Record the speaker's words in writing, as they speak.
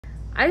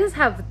I just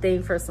have a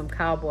thing for some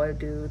cowboy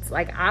dudes.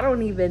 Like, I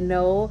don't even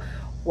know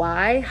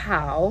why,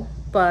 how,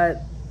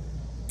 but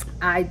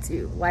I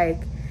do.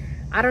 Like,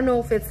 I don't know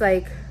if it's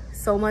like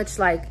so much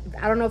like,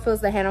 I don't know if it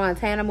was the Hannah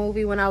Montana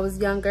movie when I was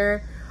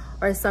younger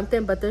or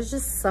something, but there's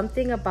just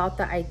something about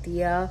the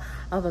idea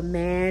of a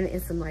man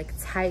in some like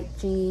tight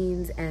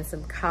jeans and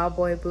some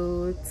cowboy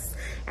boots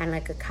and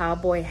like a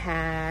cowboy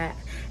hat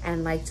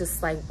and like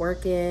just like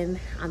working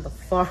on the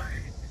farm.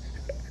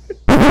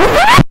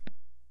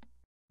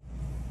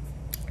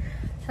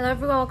 Hello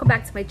everyone, welcome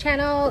back to my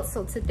channel.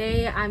 So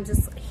today I'm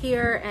just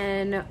here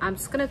and I'm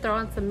just gonna throw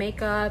on some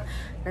makeup.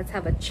 Let's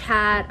have a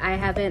chat. I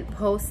haven't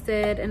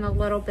posted in a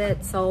little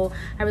bit, so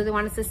I really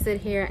wanted to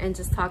sit here and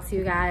just talk to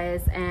you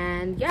guys.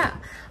 And yeah,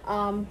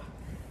 I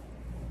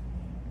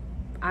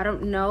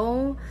don't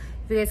know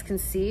if you guys can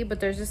see, but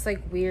there's this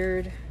like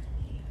weird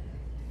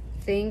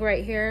thing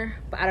right here,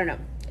 but I don't know.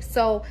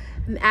 So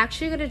I'm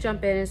actually gonna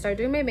jump in and start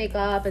doing my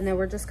makeup, and then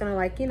we're just gonna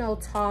like, you know,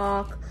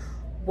 talk,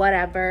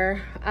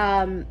 whatever.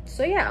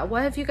 So yeah,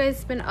 what have you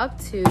guys been up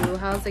to?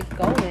 How's it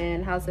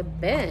going? How's it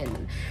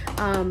been?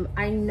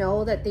 I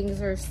know that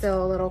things are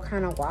still a little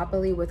kind of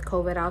wobbly with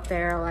COVID out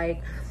there.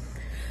 Like,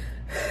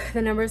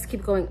 the numbers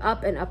keep going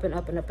up and up and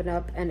up and up and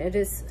up, and it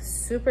is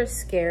super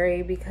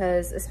scary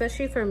because,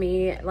 especially for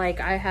me,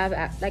 like I have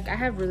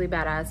really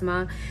bad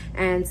asthma,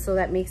 and so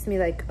that makes me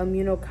like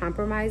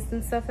immunocompromised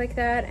and stuff like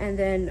that. And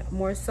then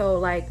more so,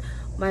 like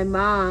my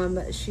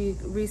mom, she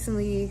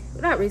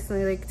not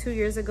recently, like 2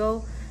 years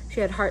ago, she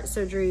had heart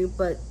surgery,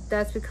 but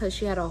that's because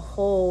she had a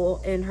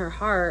hole in her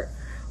heart,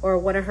 or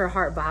one of her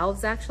heart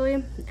valves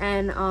actually.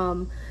 And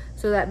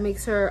so that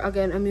makes her,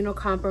 again,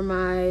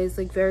 immunocompromised,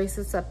 like very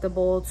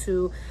susceptible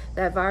to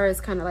that virus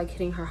kind of like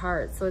hitting her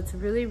heart. So it's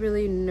really,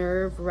 really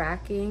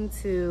nerve-wracking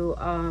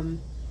to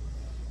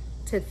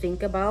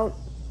think about.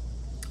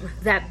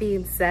 That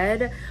being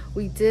said,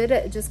 we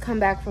did just come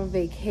back from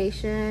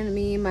vacation.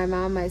 Me, my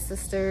mom, my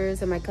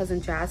sisters, and my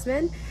cousin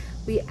Jasmine.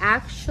 We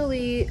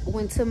actually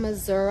went to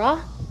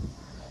Missouri.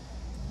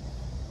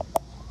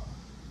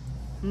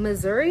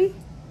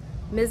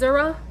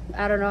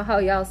 I don't know how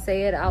y'all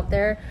say it out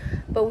there,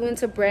 but we went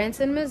to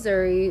Branson,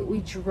 Missouri. We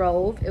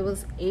drove. It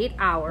was 8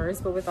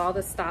 hours, but with all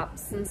the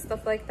stops and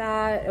stuff like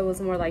that, it was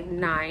more like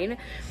 9.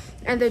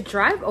 And the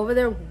drive over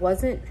there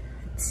wasn't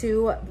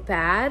too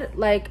bad.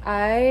 Like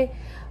it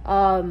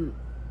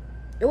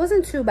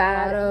wasn't too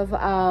bad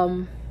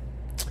of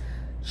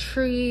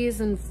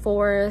trees and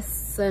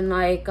forests and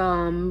like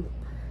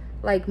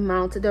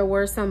mountain, there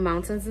were some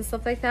mountains and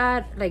stuff like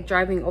that, like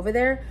driving over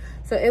there.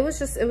 So it was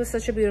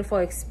such a beautiful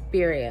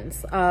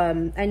experience.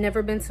 I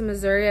never been to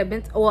Missouri. I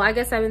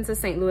guess I've been to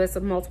St. Louis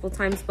multiple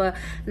times, but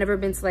never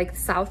been to like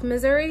Southwest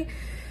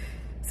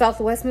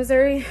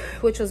Missouri,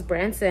 which was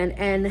Branson.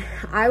 And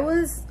I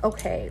was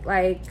okay.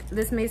 Like,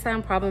 this may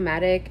sound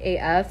problematic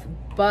AF,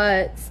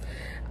 but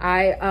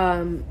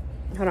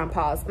hold on,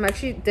 pause. I'm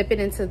actually dipping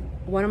into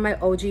one of my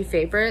OG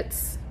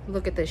favorites.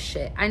 Look at this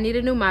shit. I need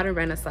a new Modern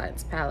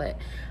Renaissance palette.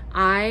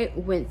 I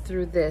went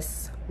through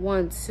this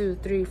 1, 2,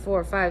 3,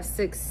 4, 5,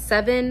 6,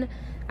 7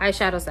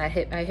 eyeshadows I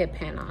hit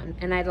pan on,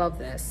 and I love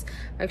this.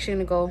 I'm actually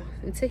gonna go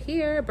into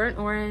here, burnt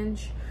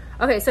orange.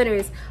 Okay, so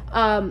anyways,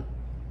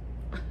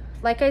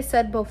 like I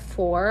said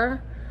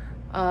before,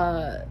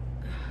 I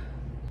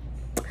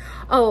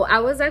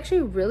was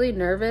actually really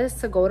nervous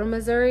to go to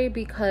Missouri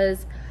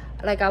because,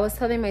 like I was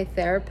telling my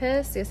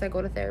therapist, yes, I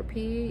go to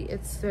therapy.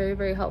 It's very,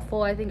 very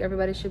helpful. I think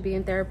everybody should be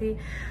in therapy.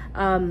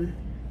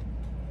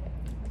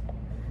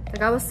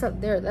 Like I was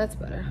that's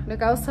better.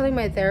 Like I was telling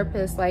my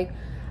therapist, like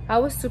I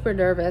was super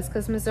nervous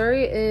because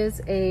Missouri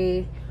is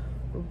a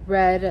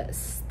red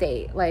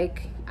state.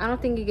 Like I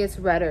don't think it gets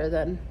redder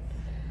than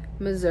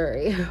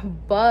Missouri.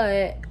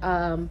 But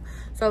so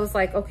I was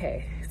like,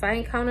 okay, if I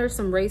encounter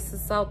some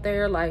racists out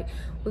there, like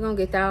we're gonna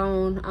get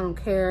down. I don't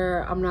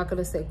care. I'm not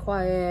gonna stay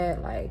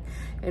quiet. Like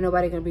ain't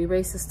nobody gonna be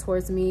racist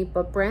towards me.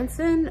 But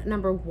Branson,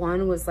 number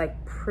one, was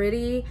like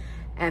pretty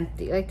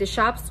empty. Like the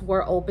shops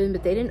were open,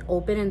 but they didn't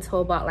open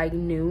until about like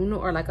noon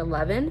or like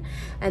 11.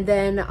 And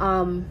then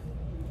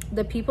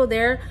the people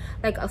there,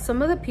 like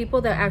some of the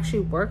people that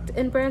actually worked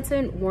in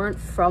Branson weren't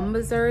from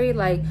Missouri.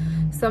 Like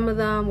some of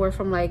them were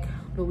from like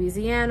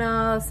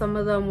Louisiana, some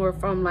of them were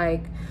from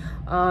like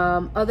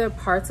other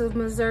parts of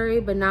Missouri,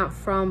 but not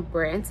from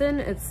Branson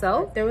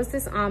itself. There was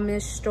this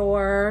Amish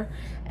store,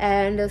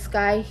 and this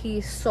guy,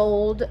 he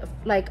sold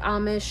like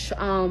Amish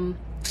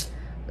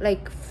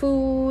like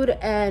food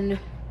and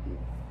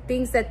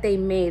things that they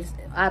made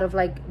out of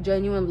like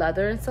genuine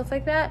leather and stuff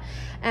like that.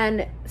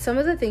 And some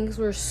of the things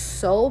were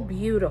so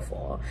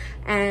beautiful,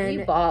 and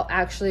we bought,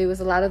 actually, it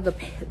was a lot of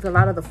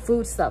the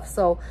food stuff.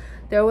 So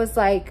there was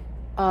like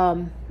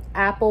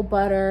apple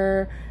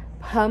butter,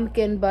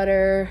 pumpkin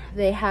butter.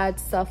 They had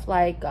stuff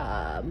like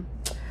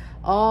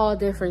all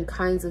different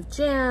kinds of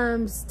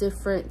jams,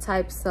 different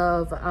types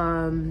of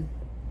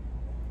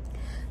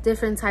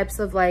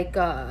like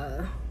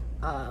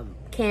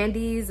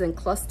candies and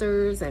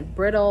clusters and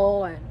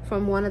brittle, and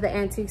from one of the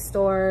antique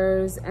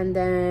stores. And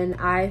then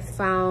I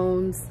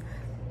found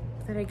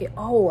did I get?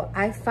 Oh,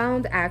 I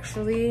found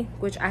actually,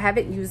 which I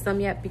haven't used them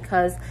yet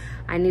because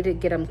I need to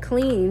get them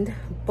cleaned,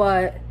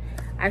 but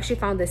I actually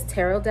found this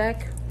tarot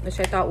deck, which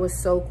I thought was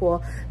so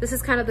cool. This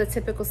is kind of the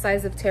typical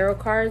size of tarot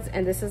cards,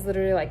 and this is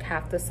literally like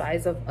half the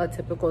size of a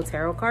typical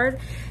tarot card.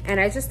 And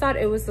I just thought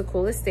it was the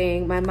coolest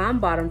thing. My mom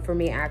bought them for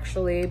me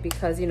actually,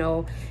 because you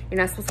know, you're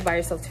not supposed to buy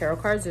yourself tarot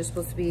cards. They're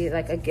supposed to be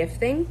like a gift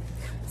thing.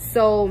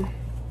 So,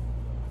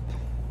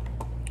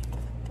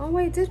 oh,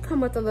 it did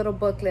come with a little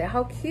booklet.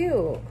 How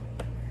cute.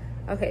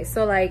 Okay,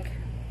 so like,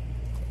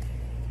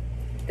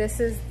 this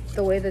is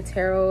the way the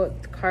tarot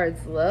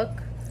cards look.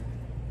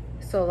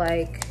 So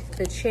like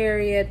the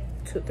Chariot,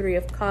 Three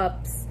of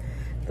Cups,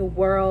 the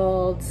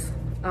World,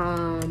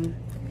 the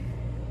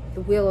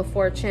Wheel of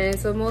Fortune.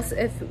 So most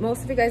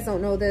of you guys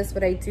don't know this,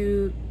 but I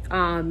do,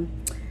 I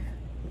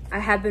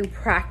have been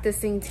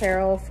practicing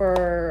tarot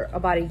for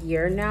about a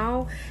year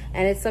now,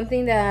 and it's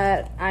something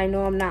that I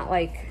know I'm not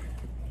like,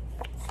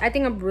 I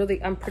think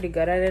I'm pretty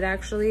good at it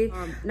actually.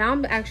 Now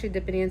I'm actually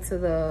dipping into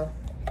the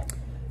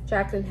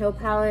Jaclyn Hill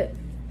palette,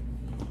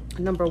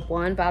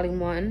 #1, volume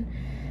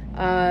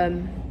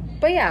 1.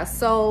 But yeah,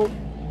 so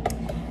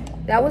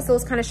that was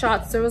those kind of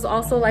shots. There was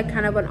also like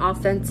kind of an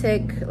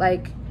authentic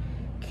like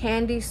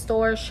candy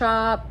store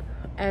shop,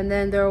 and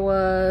then there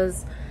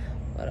was,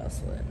 what else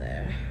was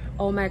there?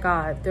 Oh my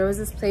god, there was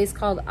this place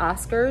called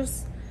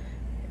Oscars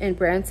in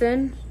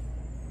Branson.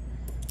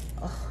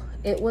 Oh,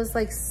 it was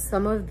like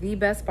some of the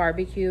best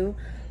barbecue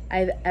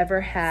I've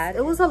ever had.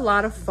 It was a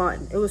lot of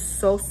fun. It was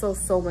so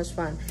much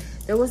fun.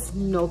 There was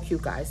no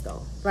cute guys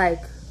though. Like,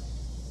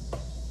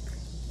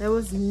 there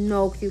was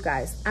no cute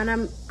guys,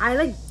 and I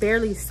like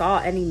barely saw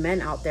any men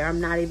out there. I'm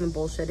not even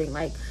bullshitting.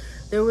 Like,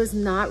 there was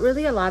not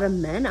really a lot of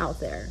men out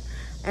there.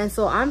 And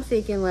so I'm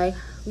thinking like,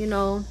 you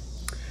know,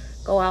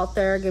 go out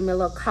there, give me a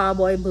little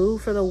cowboy boo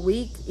for the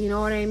week, you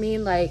know what I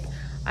mean? Like,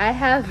 I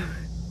have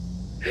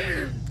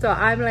so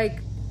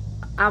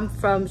I'm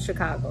from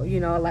Chicago, you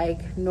know,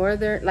 like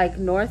northern, like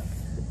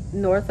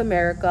North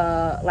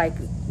America, like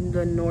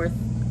the north,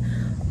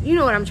 you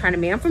know what I'm trying to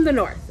mean. I'm from the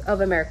north of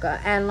America,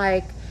 and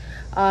like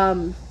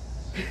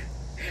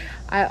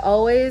I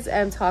always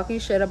am talking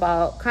shit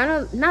about, kind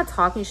of not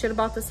talking shit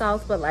about the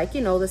South, but like,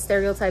 you know, the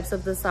stereotypes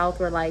of the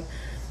South where like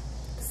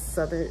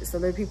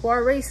southern people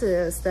are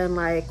racist, and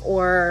like,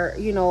 or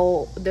you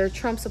know, they're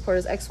Trump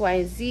supporters, X, Y,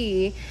 and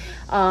Z.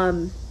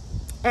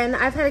 And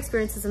I've had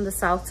experiences in the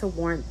South to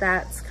warrant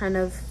that kind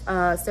of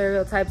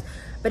stereotypes.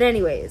 But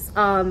anyways,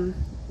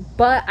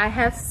 but I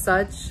have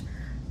such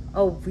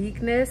a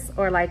weakness,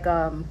 or like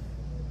I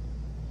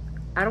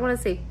don't want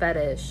to say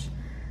fetish,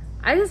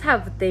 I just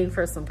have a thing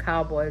for some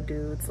cowboy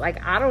dudes.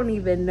 Like, I don't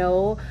even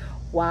know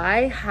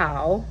why,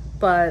 how,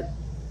 but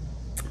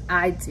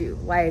I do.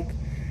 Like,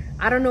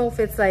 I don't know if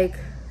it's like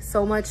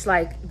so much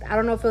like, I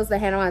don't know if it was the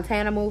Hannah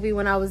Montana movie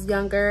when I was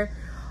younger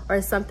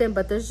or something,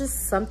 but there's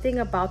just something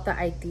about the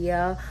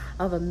idea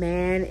of a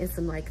man in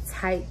some like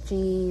tight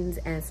jeans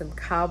and some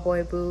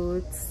cowboy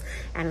boots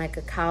and like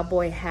a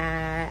cowboy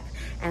hat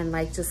and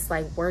like just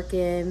like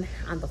working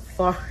on the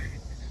farm.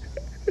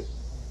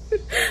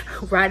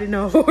 Riding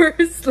a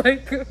horse.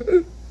 Like,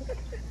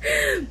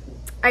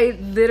 I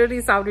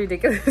literally sound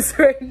ridiculous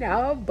right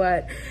now,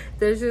 but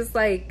there's just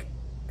like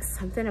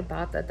something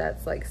about that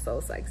that's like so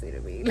sexy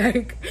to me.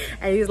 Like,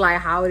 and he's like,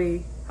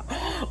 howdy.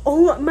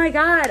 Oh my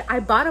god,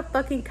 I bought a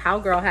fucking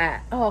cowgirl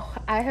hat. Oh,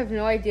 I have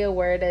no idea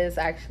where it is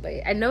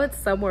actually. I know it's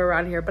somewhere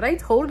around here, but I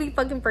totally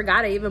fucking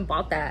forgot I even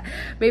bought that.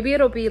 Maybe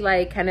it'll be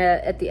like kind of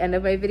at the end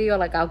of my video,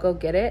 like I'll go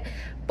get it.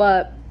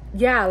 But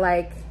yeah,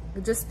 like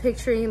just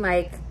picturing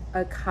like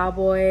a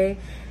cowboy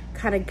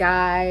kind of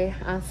guy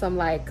on some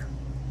like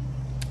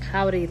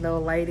howdy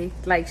little lady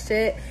like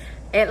shit,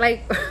 and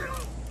like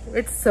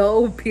it's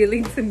so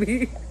appealing to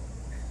me.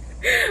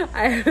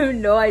 I have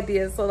no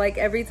idea. So like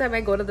every time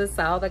I go to the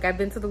South, like I've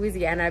been to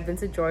Louisiana, I've been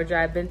to Georgia,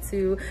 I've been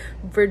to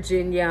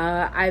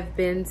Virginia, I've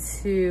been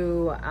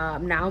to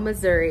now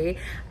Missouri.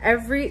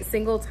 Every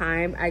single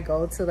time I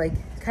go to like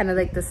kind of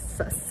like the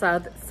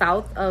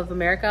south of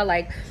America,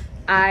 like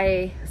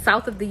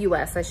south of the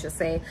US I should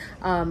say,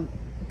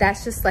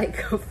 that's just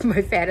like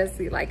my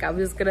fantasy. Like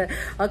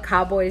a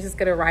cowboy is just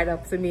gonna ride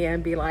up to me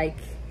and be like,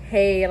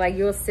 hey, like,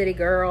 you're a city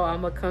girl,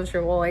 I'm a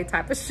country boy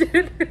type of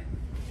shit.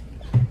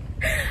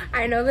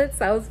 I know that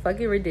sounds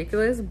fucking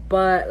ridiculous,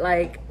 but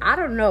like, I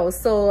don't know.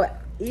 So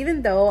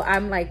even though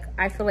I'm like,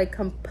 I feel like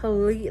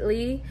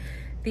completely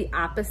the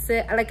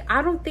opposite. Like,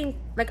 I don't think,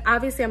 like,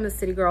 obviously I'm a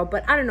city girl,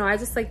 but I don't know, I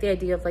just like the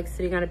idea of like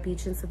sitting on a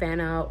beach in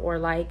Savannah, or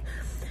like,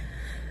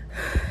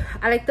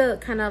 I like the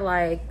kind of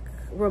like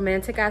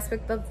romantic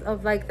aspect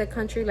of like the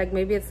country. Like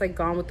maybe it's like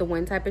Gone with the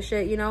Wind type of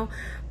shit, you know.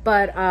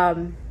 But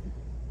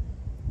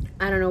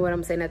I don't know what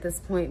I'm saying at this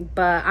point,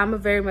 but I'm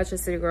very much a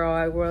city girl.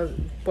 I was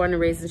born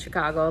and raised in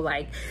Chicago.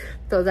 Like,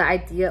 so the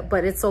idea,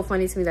 but it's so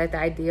funny to me that the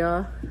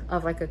idea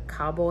of like a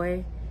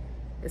cowboy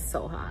is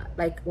so hot,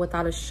 like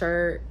without a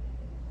shirt,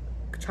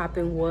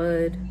 chopping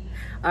wood.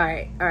 All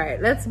right,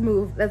 let's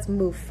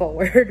move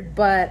forward.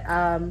 But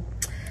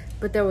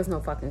but there was no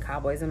fucking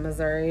Cowboys in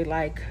Missouri.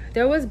 Like,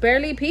 there was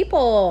barely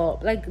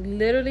people. Like,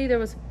 literally, there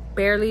was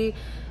barely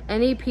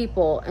any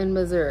people in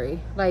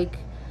Missouri. Like,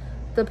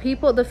 the few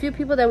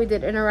people that we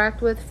did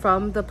interact with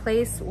from the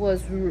place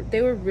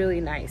they were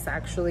really nice,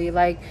 actually.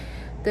 Like,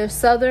 the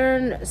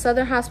southern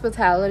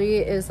hospitality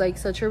is like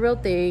such a real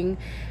thing.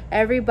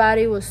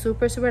 Everybody was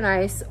super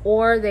nice,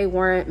 or they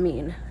weren't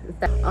mean.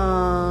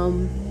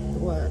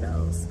 What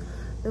else?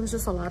 There was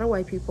just a lot of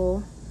white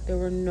people. There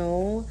were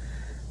no,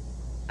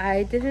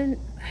 I don't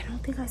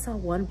think I saw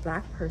one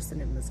black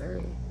person in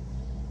Missouri,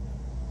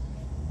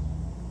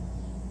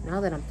 now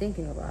that I'm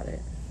thinking about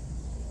it.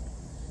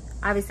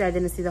 Obviously I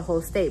didn't see the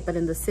whole state, but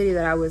in the city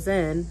that I was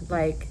in,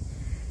 like,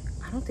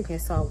 I don't think I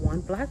saw one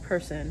black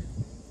person.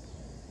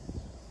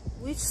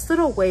 We stood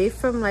away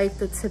from like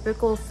the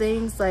typical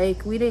things.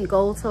 Like, we didn't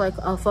go to like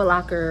a Foot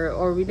Locker,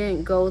 or we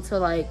didn't go to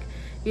like,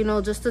 you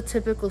know, just the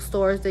typical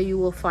stores that you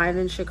will find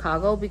in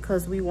Chicago,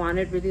 because we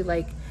wanted really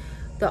like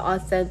the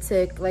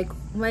authentic. Like,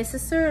 my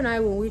sister and I,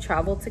 when we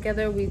travel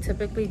together, we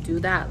typically do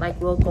that. Like,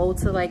 we'll go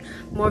to like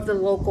more of the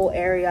local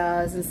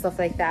areas and stuff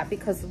like that,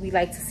 because we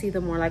like to see the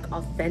more like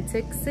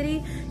authentic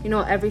city. You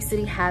know, every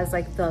city has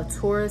like the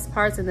tourist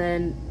parts, and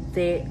then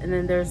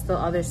there's the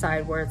other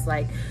side where it's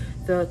like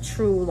the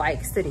true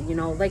like city, you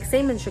know, like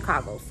same in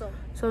Chicago.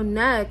 So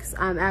next,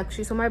 I'm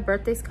actually, so my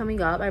birthday's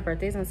coming up. My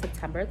birthday's on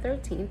September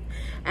 13th,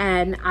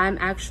 and I'm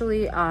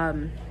actually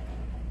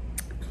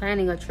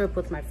planning a trip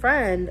with my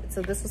friend.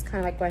 So this was kind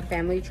of like my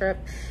family trip,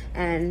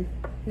 and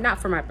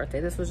not for my birthday,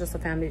 this was just a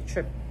family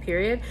trip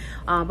period.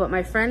 But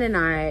my friend and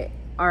I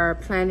are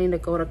planning to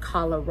go to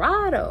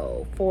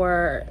Colorado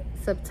for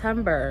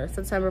September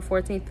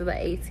 14th to the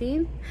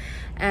 18th,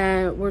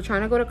 and we're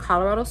trying to go to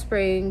Colorado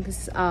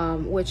Springs,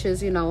 which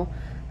is, you know,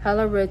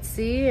 hella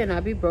ritzy, and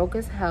I'd be broke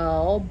as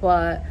hell,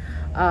 but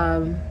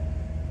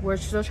we're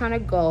still trying to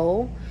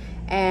go,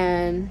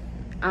 and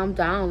I'm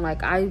down.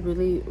 Like, I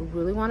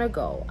really want to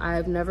go.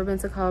 I've never been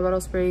to Colorado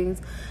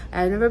Springs.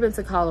 I've never been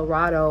to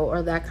Colorado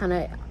or that kind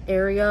of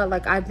area.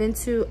 Like, I've been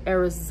to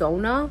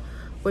Arizona,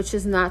 which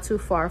is not too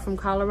far from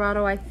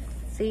Colorado, I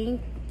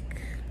think.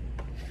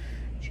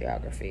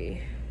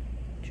 Geography.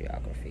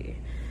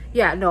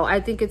 Yeah, no, I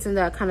think it's in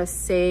that kind of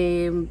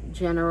same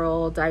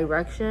general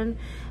direction.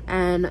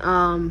 And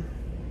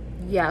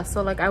yeah,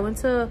 so like I went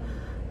to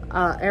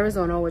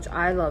Arizona, which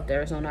I loved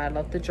Arizona. I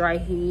loved the dry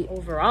heat.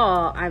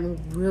 Overall, I'm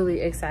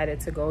really excited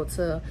to go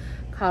to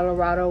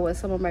Colorado with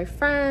some of my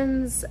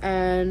friends,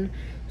 and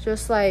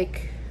just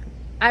like,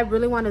 I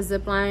really want to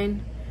zip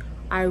line.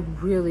 I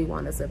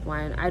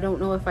don't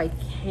know if I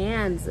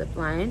can zip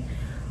line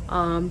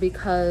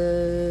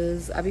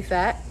because I be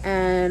fat,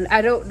 and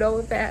I don't know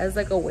if it has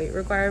like a weight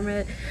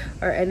requirement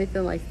or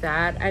anything like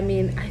that. I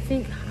mean, I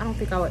don't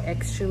think I would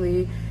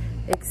actually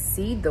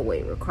exceed the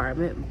weight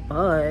requirement,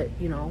 but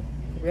you know,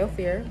 real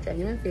fear,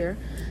 genuine fear.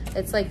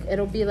 It's like,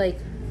 it'll be like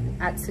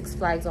at Six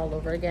Flags all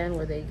over again,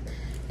 where they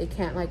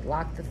can't like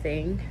lock the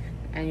thing,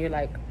 and you're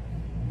like,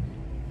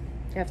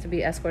 you have to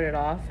be escorted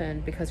off,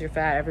 and because you're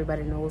fat,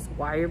 everybody knows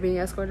why you're being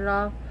escorted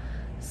off.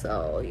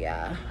 So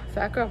yeah,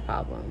 fat girl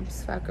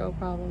problems.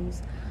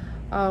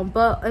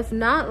 But if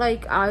not,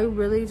 like, I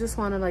really just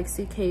want to like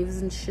see caves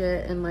and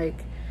shit, and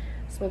like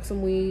smoke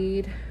some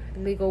weed,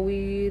 legal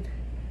weed.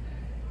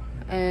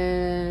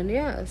 And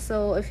yeah,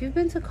 so if you've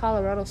been to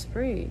Colorado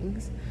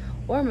Springs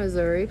or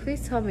Missouri,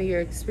 please tell me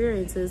your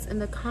experiences in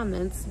the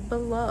comments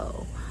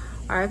below.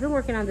 All right, I've been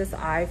working on this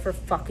eye for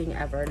fucking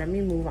ever. Let me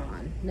move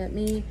on. Let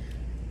me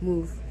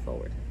move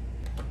forward.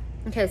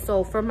 Okay,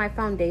 so for my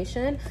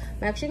foundation,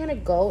 I'm actually gonna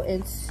go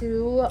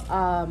into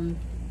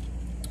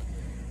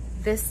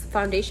this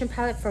foundation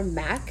palette from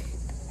MAC,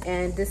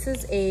 and this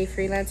is a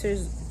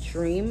freelancer's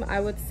dream, I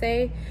would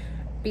say,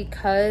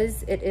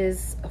 because it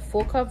is a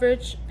full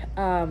coverage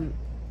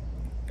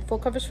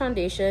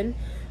foundation,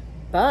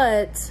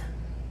 but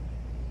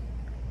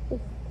ooh,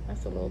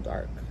 that's a little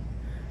dark,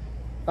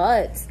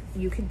 but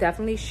you can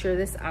definitely sheer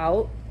this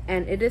out,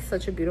 and it is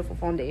such a beautiful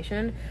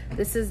foundation.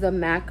 This is the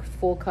MAC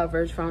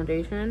Fullcovrage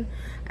foundation,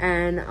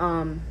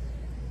 and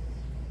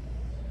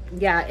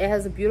yeah, it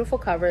has a beautiful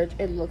coverage.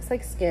 It looks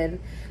like skin.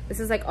 This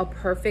is like a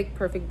perfect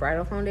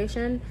bridal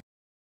foundation.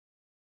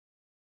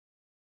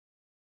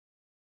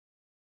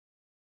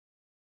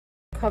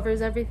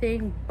 Covers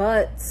everything,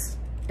 but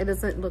it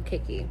doesn't look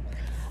kicky.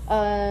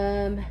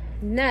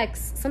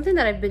 Next, something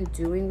that I've been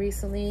doing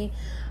recently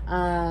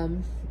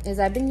is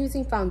I've been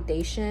using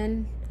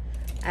foundation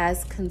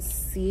as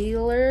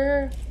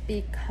concealer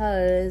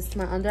because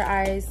my under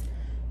eyes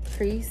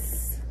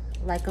crease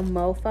like a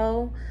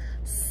mofo.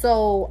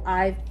 So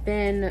I've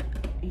been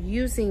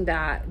doing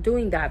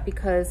that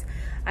because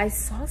I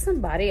saw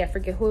somebody, I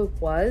forget who it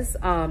was,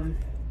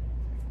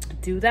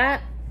 do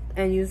that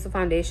and use the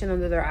foundation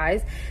under their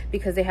eyes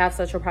because they have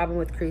such a problem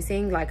with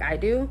creasing like I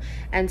do.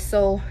 And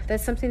so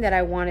that's something that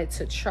I wanted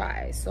to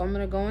try. So I'm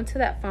gonna go into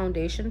that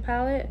foundation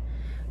palette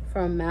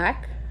from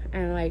MAC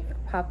and like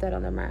pop that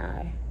under my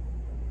eye.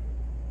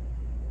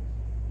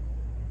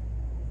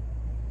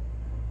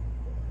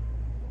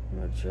 I'm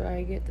gonna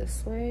drag it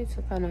this way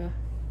to kind of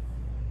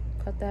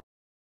cut that.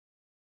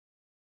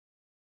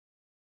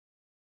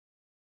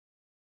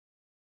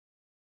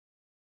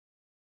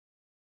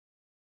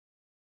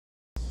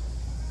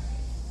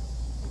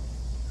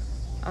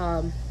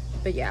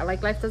 But yeah,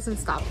 like life doesn't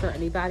stop for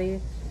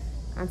anybody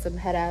on some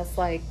head ass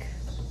like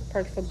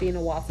perks of being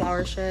a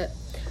wallflower shit.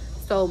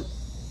 So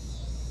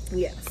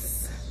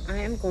yes, I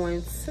am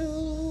going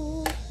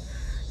to,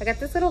 I got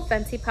this little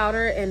Fenty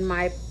powder in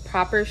my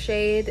proper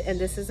shade, and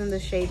this is in the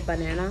shade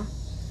Banana.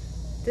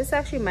 This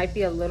actually might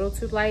be a little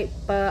too light,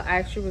 but I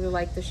actually really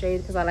like the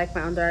shade because I like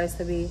my under eyes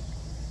to be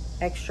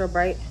extra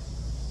bright.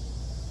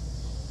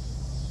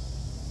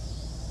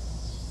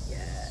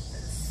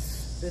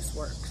 Yes, this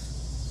works.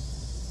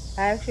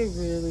 I actually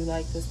really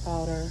like this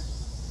powder.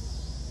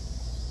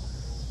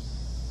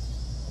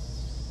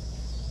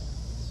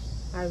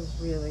 I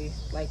really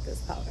like this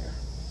powder.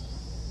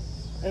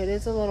 It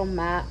is a little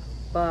matte,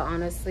 but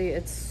honestly,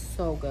 it's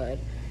so good.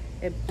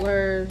 It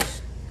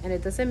blurs and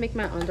it doesn't make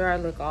my under eye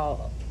look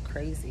all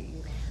crazy.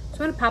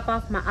 So I'm gonna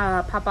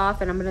pop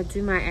off and I'm gonna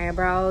do my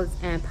eyebrows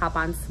and pop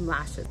on some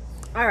lashes.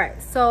 All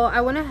right, so I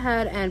went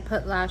ahead and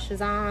put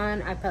lashes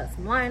on. I put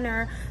some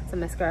liner, some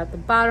mascara at the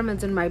bottom, and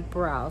then my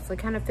brows. So I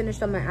kind of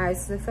finished on my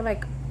eyes. So I feel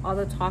like all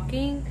the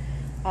talking,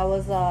 I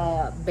was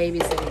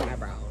babysitting my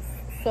brows.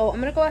 So I'm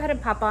gonna go ahead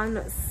and pop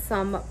on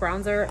some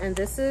bronzer, and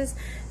this is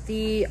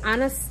the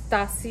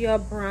Anastasia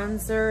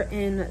bronzer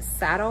in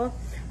Saddle.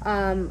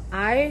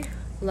 I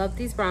love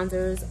these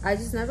bronzers. I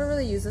just never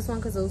really used this one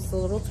because it was a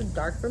little too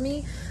dark for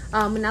me.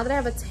 But now that I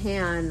have a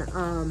tan,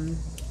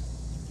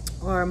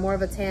 or more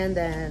of a tan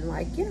than,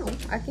 like, you know,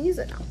 I can use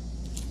it now.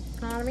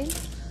 You know what I mean?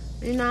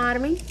 You know what I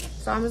mean?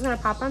 So I'm just gonna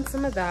pop on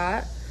some of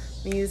that.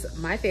 I'm gonna use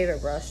my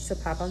favorite brush to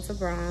pop on some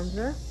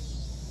bronzer.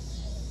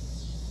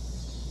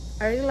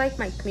 I really like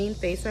my clean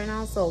face right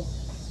now, so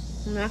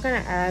I'm not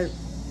gonna add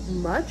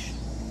much,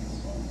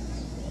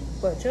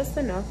 but just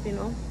enough, you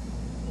know.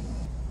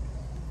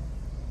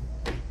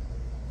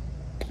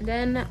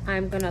 Then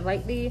I'm gonna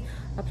lightly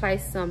apply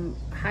some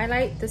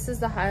highlight. This is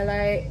the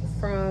highlight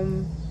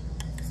from,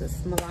 this is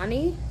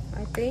Milani,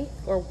 I think,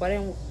 or what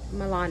in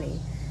Milani,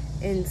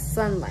 in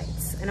Sunlight.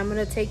 And I'm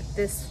gonna take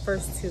this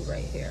first two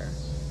right here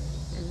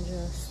and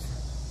just,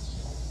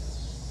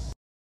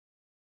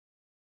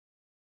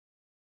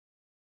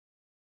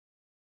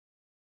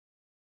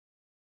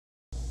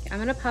 I'm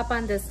gonna pop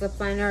on this lip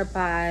liner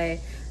by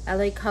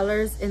LA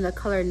Colors in the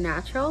color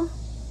Natural.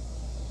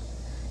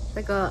 It's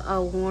like a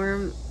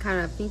warm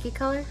kind of pinky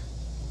color.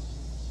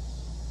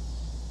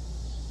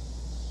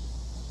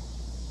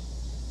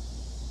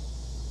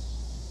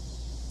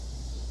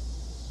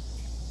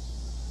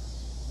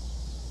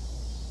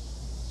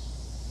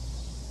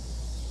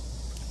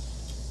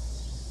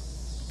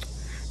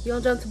 You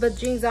don't jump to put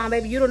jeans on,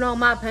 baby. You don't know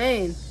my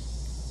pain.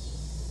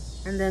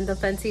 And then the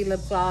Fenty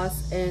lip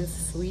gloss in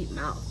Sweet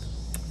Mouth.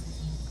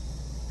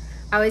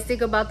 I always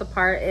think about the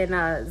part in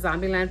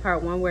Zombieland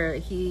Part 1 where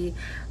he,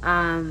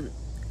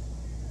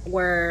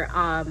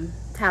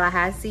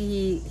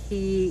 Tallahassee,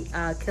 he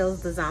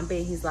kills the zombie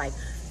and he's like,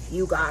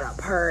 you got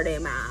a purty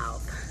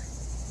mouth.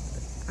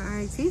 All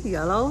right, see,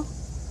 yellow.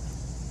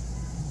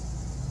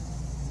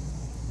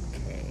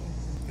 Okay,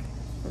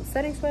 some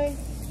setting spray.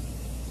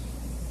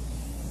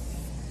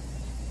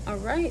 All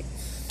right,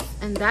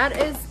 and that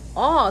is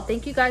all.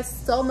 Thank you guys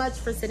so much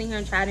for sitting here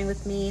and chatting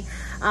with me.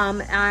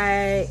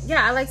 I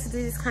like to do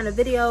these kind of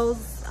videos.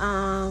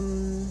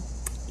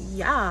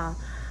 Yeah,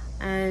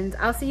 and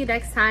I'll see you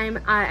next time.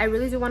 I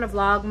really do want to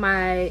vlog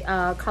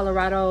my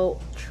Colorado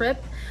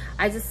trip.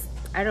 I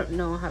don't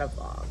know how to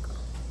vlog.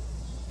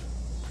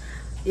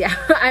 Yeah,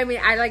 I mean,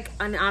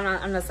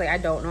 honestly, I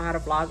don't know how to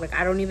vlog. Like,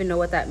 I don't even know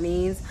what that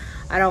means.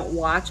 I don't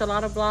watch a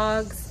lot of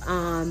vlogs.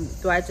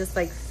 Do I just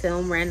like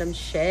film random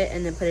shit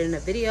and then put it in a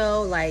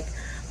video? Like,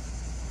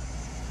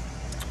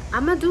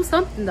 I'm gonna do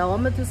something though.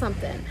 I'm gonna do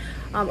something.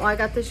 I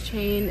got this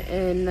chain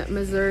in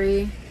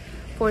Missouri,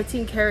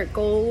 14 karat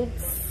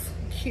golds.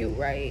 Cute,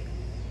 right?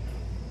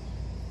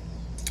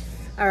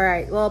 All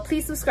right, well,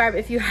 please subscribe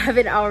if you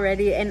haven't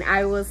already, and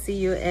I will see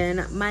you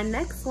in my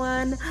next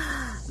one.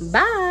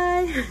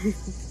 Bye.